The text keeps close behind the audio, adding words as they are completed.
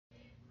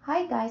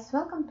Hi guys,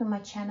 welcome to my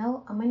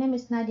channel. My name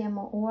is Nadia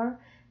Moor,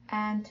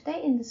 and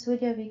today in this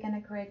video we're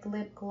gonna create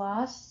lip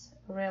gloss,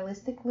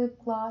 realistic lip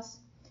gloss.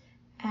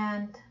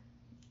 And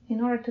in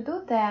order to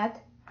do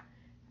that,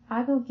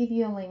 I will give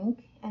you a link,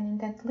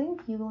 and in that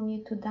link you will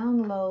need to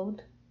download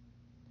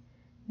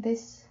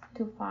these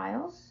two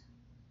files.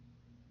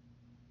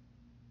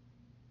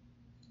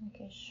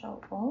 Okay,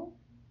 show all,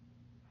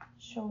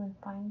 show in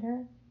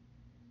Finder.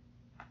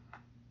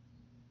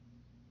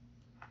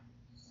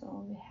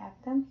 So we have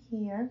them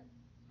here.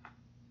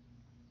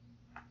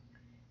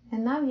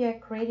 And now we are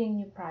creating a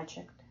new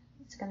project.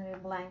 It's going to be a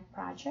blank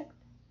project.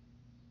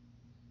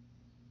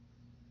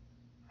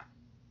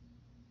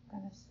 I'm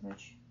going to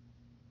switch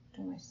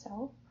to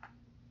myself.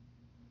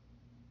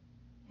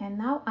 And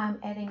now I'm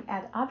adding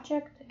add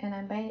object, and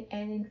I'm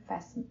adding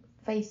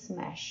face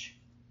mesh.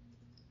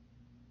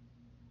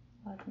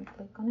 Let me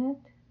click on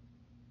it.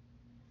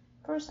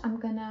 First, I'm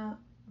going to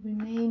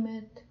rename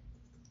it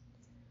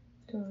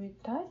to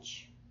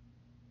retouch.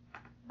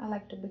 I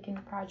like to begin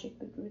a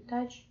project with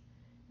retouch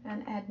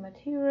and add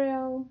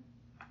material,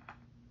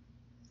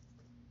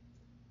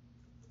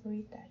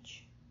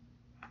 retouch.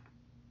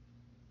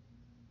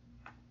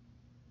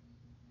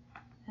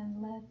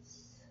 And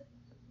let's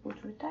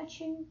put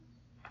retouching,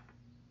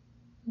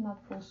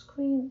 not full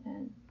screen,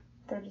 and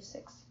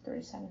 36,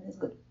 37 is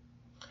good.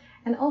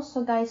 And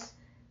also guys,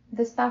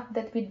 the stuff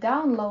that we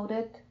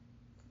downloaded,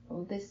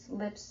 this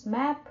lips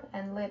map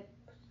and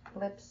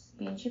lips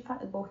PNG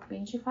file, both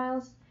PNG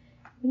files,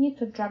 we need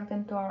to drag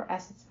them to our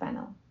assets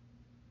panel.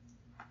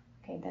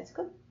 Okay, that's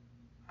good.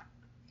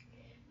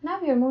 Now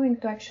we are moving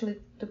to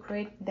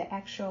create the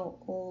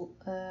actual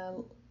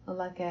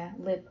like a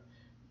lip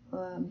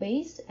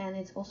base, and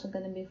it's also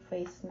going to be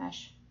face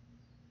mesh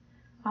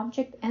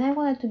object, and I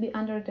want it to be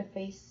under the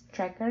face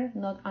tracker,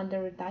 not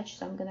under retouch,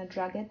 so I'm going to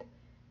drag it,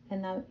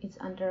 and now it's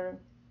under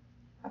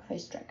a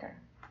face tracker.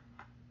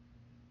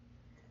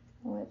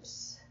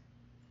 Lips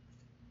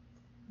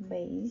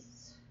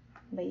base,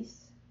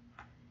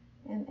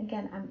 and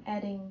again I'm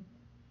adding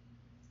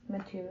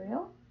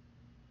material,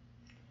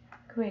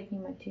 create new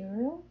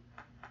material,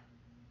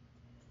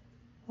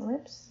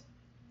 lips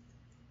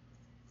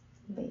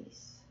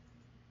base.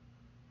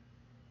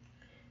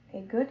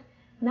 Okay, good.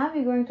 Now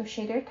we're going to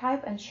shader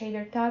type, and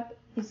shader type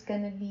is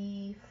gonna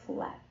be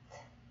flat.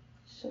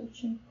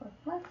 Searching for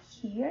flat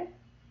here.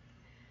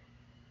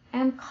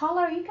 And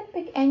color, you can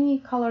pick any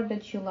color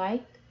that you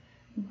like,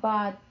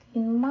 but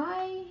in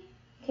my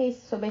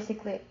case, so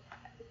basically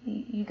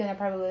you're gonna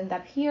probably end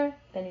up here,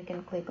 then you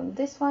can click on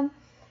this one,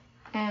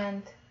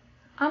 and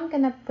I'm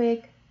gonna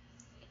pick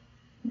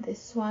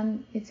this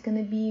one. It's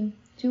gonna be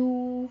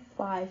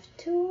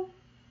 252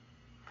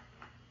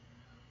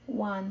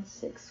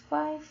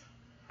 165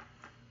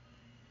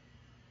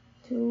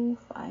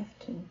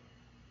 252.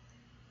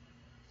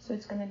 So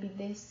it's gonna be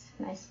this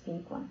nice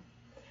pink one.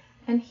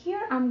 And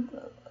here I'm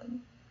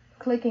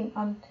clicking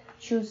on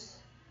choose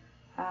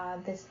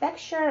this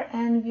texture,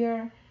 and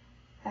we're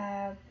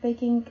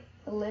picking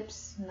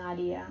lips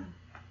Nadia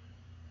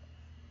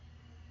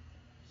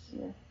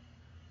here.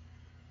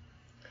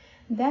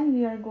 Then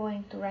we are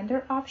going to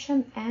render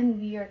option, and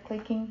we are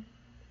clicking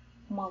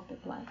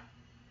multiply.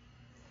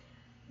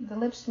 The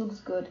lips looks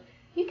good.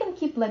 You can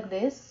keep like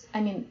this,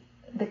 I mean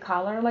the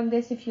color like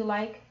this if you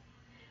like,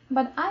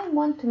 but I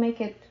want to make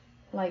it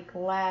like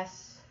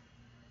less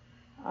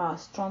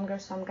stronger,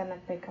 so I'm gonna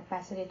pick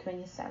opacity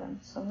 27.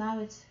 So now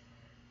it's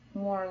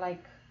more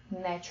like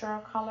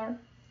natural color.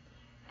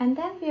 And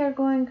then we are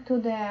going to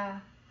the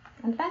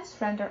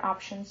advanced render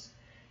options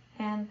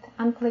and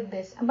unclick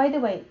this. And by the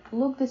way,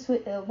 look this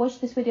watch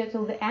this video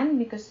till the end,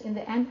 because in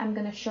the end I'm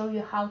gonna show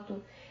you how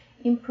to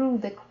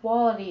improve the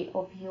quality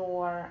of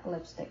your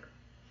lipstick.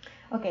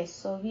 Okay,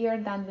 so we are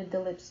done with the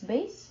lips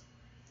base.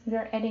 We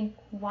are adding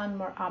one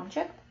more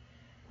object,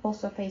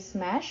 also face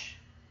mesh,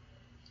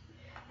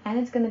 and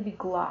it's gonna be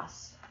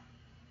gloss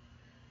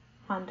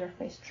under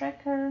face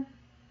tracker.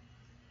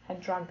 I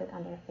dragged it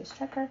under face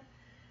tracker.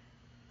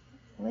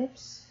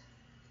 Lips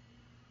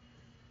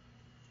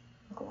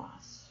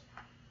gloss,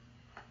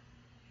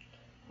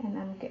 and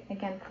I'm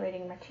again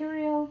creating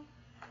material,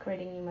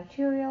 creating new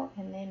material,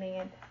 and naming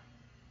it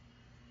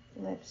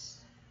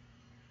lips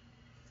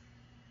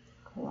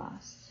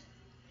gloss.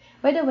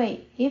 By the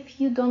way,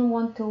 if you don't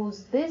want to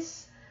use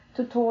this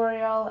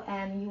tutorial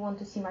and you want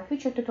to see my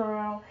future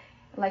tutorial,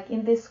 like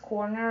in this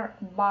corner,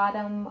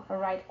 bottom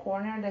right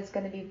corner, there's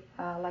going to be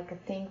like a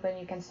thing when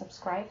you can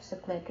subscribe, so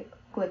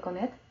click on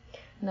it,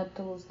 not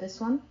to lose this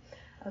one.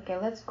 Okay,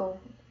 let's go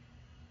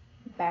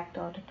back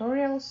to our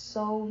tutorial.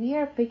 So we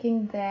are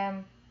picking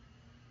them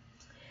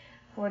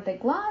for the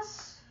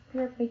gloss,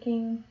 we are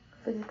picking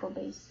physical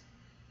base,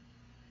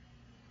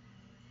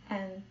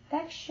 and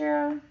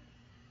texture,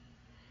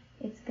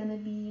 it's gonna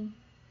be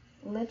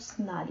lips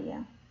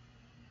Nadia.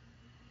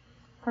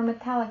 For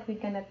metallic we're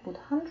gonna put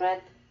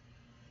 100.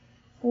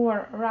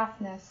 For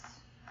roughness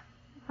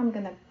I'm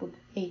gonna put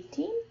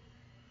 18.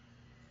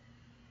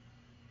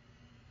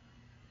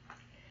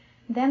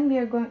 Then we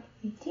are going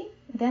 18.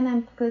 Then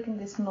I'm clicking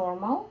this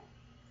normal,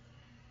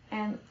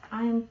 and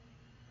I'm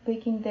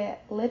picking the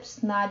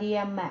Lips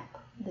Nadia map,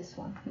 this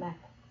one, map.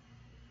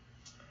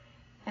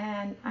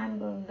 And I'm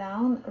going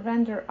down,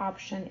 render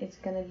option, it's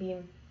gonna be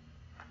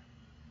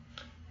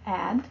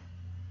add.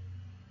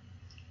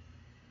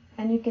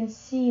 And you can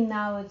see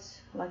now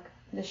it's like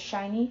the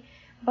shiny,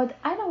 but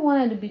I don't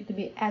want it to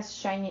be as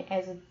shiny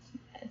as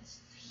it's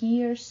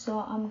here, so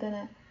I'm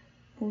gonna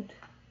put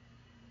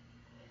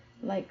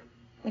like,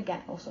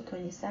 again, also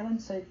 27,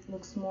 so it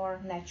looks more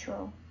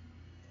natural.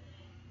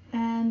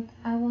 And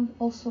I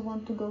also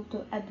want to go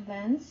to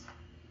advanced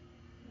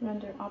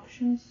render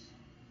options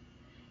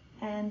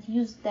and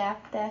use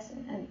depth test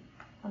and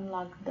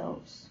unlock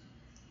those.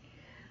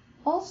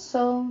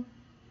 Also,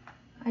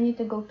 I need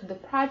to go to the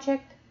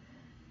project,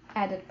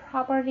 edit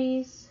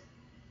properties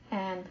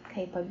and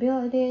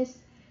capabilities,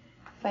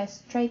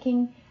 fast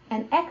tracking,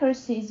 and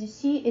accuracy. As you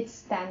see, it's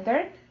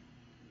standard,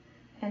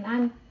 and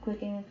I'm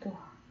clicking it to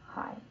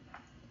high.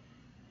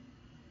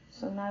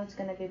 So now it's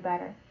gonna be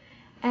better.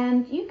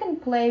 And you can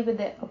play with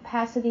the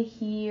opacity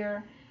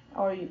here,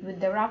 or with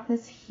the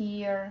roughness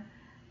here,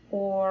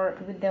 or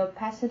with the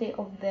opacity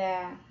of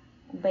the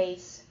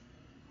base,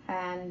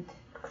 and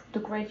to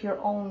create your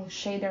own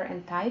shader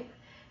and type.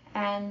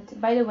 And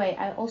by the way,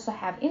 I also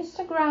have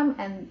Instagram,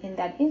 and in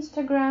that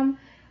Instagram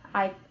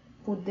I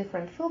put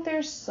different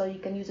filters, so you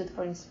can use it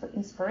for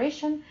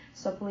inspiration.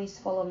 So please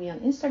follow me on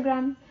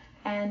Instagram,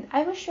 and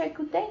I wish you a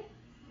good day.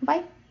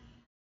 Bye.